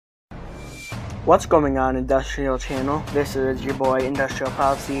What's going on, Industrial Channel? This is your boy Industrial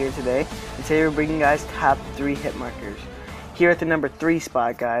Prophecy here today, and today we're bringing you guys top 3 hit markers. Here at the number 3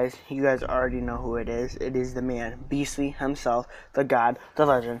 spot, guys, you guys already know who it is. It is the man, Beastly himself, the god, the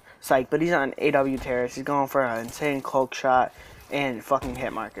legend, Psych. But he's on AW Terrace. He's going for an insane cloak shot and fucking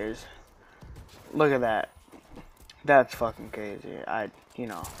hit markers. Look at that. That's fucking crazy.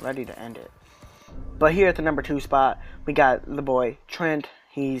 Ready to end it. But here at the number 2 spot, we got the boy Trent.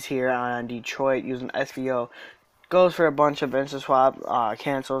 He's here on Detroit using SVO. Goes for a bunch of instant swap,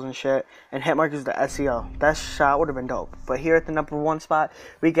 cancels and shit, and Hitmarkers the SEO. That shot would have been dope. But here at the number 1 spot,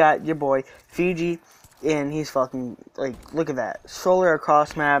 we got your boy Fiji, and he's fucking, like, look at that. Solar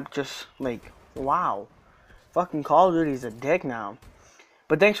across map, just, like, wow. Fucking Call of Duty's a dick now.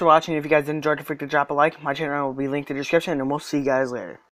 But thanks for watching. If you guys enjoyed, don't forget to drop a like. My channel will be linked in the description, and we'll see you guys later.